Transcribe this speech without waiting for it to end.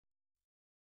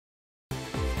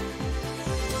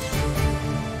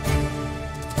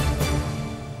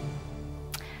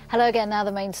Hello again. Now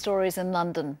the main stories in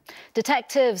London.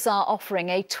 Detectives are offering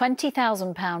a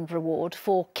 £20,000 reward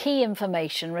for key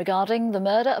information regarding the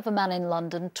murder of a man in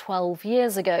London 12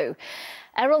 years ago.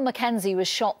 Errol Mackenzie was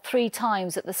shot 3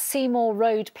 times at the Seymour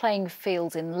Road playing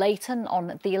field in Leighton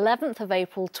on the 11th of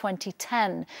April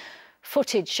 2010.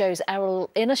 Footage shows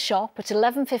Errol in a shop at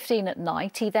 11:15 at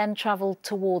night. He then travelled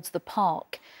towards the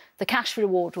park. The cash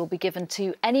reward will be given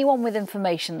to anyone with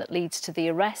information that leads to the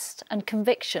arrest and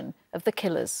conviction of the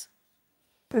killers.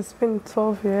 It's been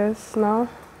 12 years now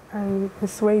and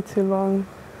it's way too long.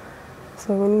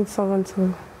 So we need someone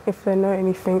to, if they know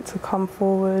anything, to come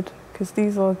forward because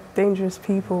these are dangerous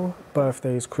people.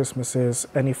 Birthdays, Christmases,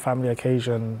 any family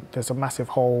occasion, there's a massive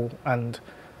hole and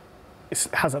it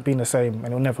hasn't been the same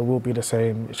and it never will be the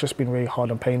same. It's just been really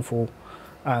hard and painful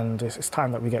and it's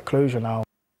time that we get closure now.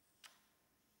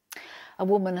 A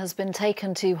woman has been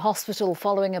taken to hospital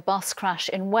following a bus crash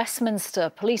in Westminster.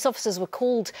 Police officers were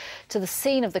called to the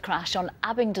scene of the crash on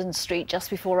Abingdon Street just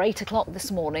before 8 o'clock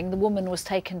this morning. The woman was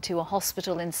taken to a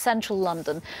hospital in central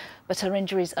London, but her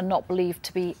injuries are not believed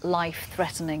to be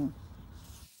life-threatening.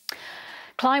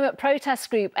 Climate protest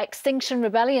group Extinction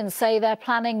Rebellion say they're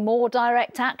planning more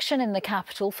direct action in the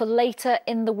capital for later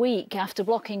in the week. After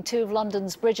blocking 2 of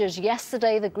London's bridges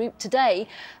yesterday, the group today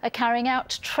are carrying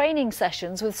out training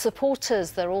sessions with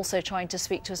supporters. They're also trying to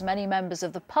speak to as many members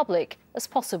of the public as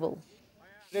possible.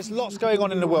 There's lots going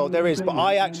on in the world, there is, but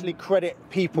I actually credit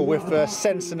people with a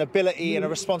sense and ability and a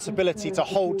responsibility to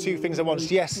hold 2 things at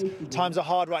once. Yes, times are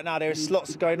hard right now, there is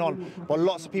lots going on, but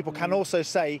lots of people can also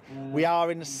say we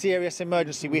are in a serious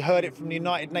emergency. We heard it from the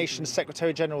United Nations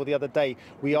Secretary General the other day.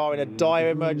 We are in a dire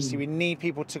emergency, we need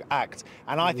people to act,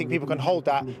 and I think people can hold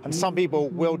that, and some people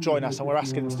will join us, and we're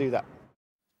asking them to do that.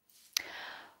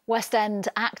 West End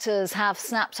actors have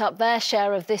snapped up their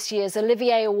share of this year's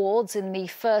Olivier Awards in the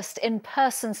first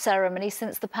in-person ceremony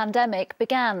since the pandemic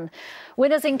began.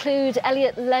 Winners include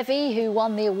Elliot Levy, who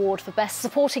won the award for Best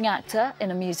Supporting Actor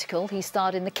in a musical. He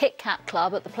starred in the Kit Kat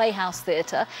Club at the Playhouse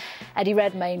Theatre. Eddie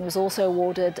Redmayne was also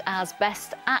awarded as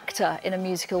Best Actor in a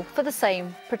musical for the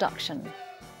same production.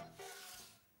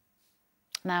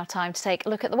 Now time to take a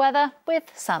look at the weather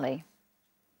with Sally.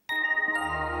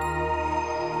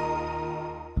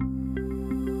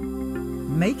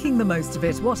 Making the most of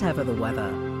it, whatever the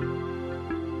weather.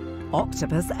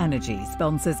 Octopus Energy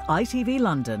sponsors ITV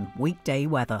London weekday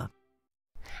weather.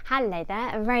 Hello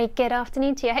there, a very good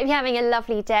afternoon to you. I hope you're having a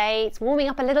lovely day. It's warming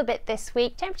up a little bit this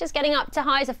week. Temperatures getting up to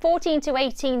highs of 14 to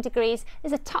 18 degrees.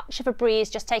 There's a touch of a breeze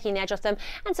just taking the edge off them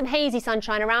and some hazy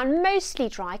sunshine around, mostly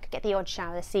dry. Could get the odd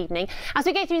shower this evening. As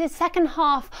we go through the second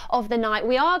half of the night,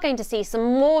 we are going to see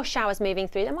some more showers moving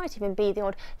through. There might even be the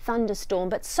odd thunderstorm,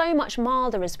 but so much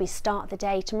milder as we start the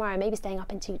day tomorrow, maybe staying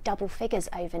up into double figures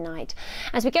overnight.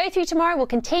 As we go through tomorrow, we'll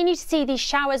continue to see these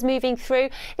showers moving through.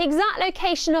 The exact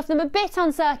location of them a bit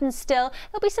uncertain still.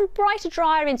 There'll be some brighter,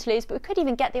 drier interludes, but we could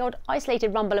even get the odd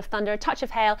isolated rumble of thunder, a touch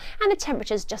of hail, and the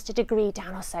temperatures just a degree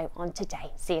down or so on today.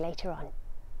 See you later on.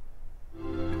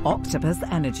 Octopus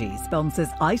Energy sponsors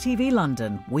ITV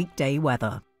London weekday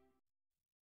weather.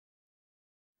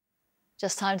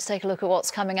 Just time to take a look at what's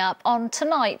coming up on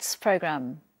tonight's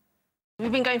programme.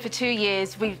 We've been going for 2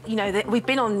 years. We've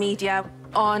been on media,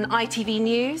 on ITV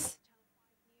News.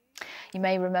 You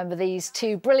may remember these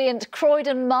 2 brilliant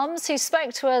Croydon mums who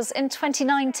spoke to us in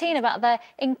 2019 about their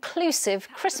inclusive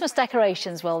Christmas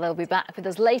decorations. Well, they'll be back with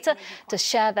us later to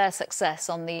share their success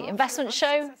on the investment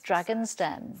show Dragon's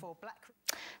Den.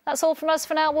 That's all from us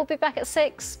for now. We'll be back at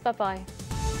 6. Bye-bye.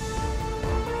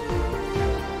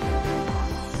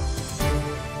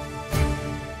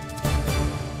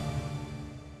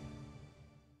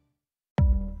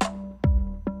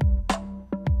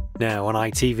 Now on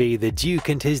ITV, the Duke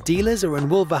and his dealers are in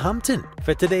Wolverhampton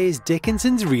for today's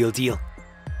Dickinson's Real Deal.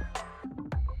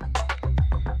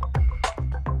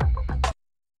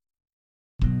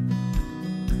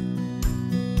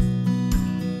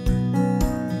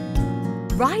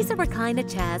 Riser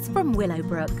recliner chairs from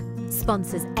Willowbrook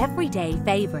sponsors everyday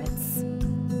favourites.